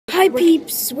Hi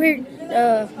peeps, we're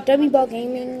W Ball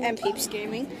Gaming and Peeps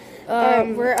Gaming.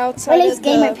 We're outside What is of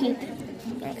Gamer the... Peep?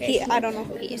 Okay. I don't know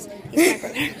who he is. He's my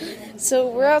brother. So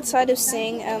we're outside of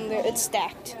Sing, and it's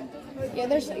stacked. Yeah,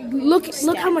 there's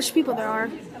look how much people there are.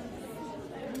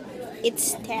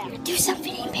 It's stacked. Do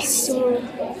something embarrassing.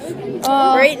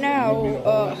 So right now,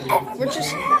 we're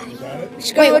just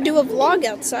gonna do a vlog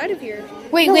outside of here.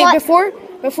 Wait,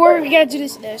 before we gotta do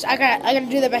this, I gotta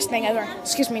do the best thing ever.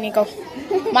 Excuse me, Nico.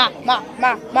 Mommy. Mom.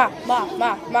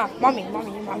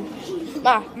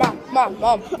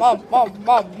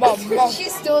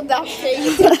 She's still not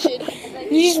paying attention.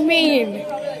 He's mean.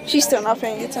 She's still not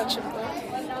paying attention.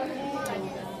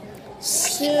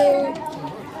 So,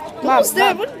 Mom.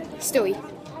 Stewie.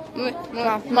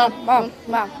 Mom.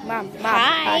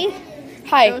 Hi.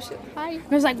 Hi. Hi.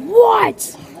 I was like,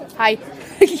 what? Hi.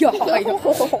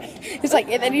 It's like,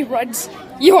 and then he runs.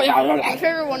 My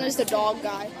favorite one is the dog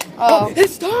guy. Oh,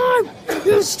 it's time!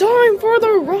 It's time for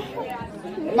the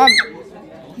ride! Mom,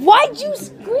 why'd you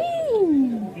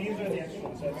scream?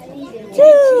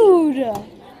 Dude!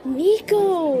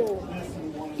 Nico!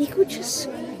 Nico just...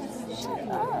 Shut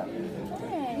up.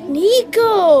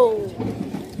 Nico!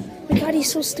 Oh my god,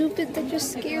 he's so stupid, that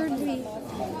just scared me.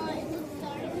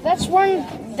 That's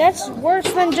worse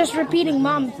than just repeating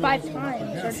Mom 5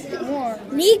 times or more.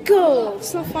 Nico! It's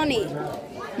so funny.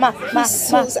 I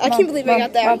can't believe I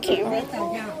got that on camera.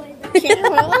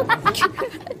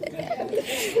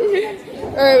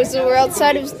 Alright, so we're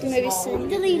outside of maybe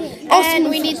soon. And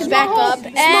we need to back up.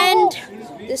 And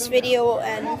this video will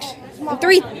end in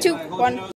 3, 2, 1.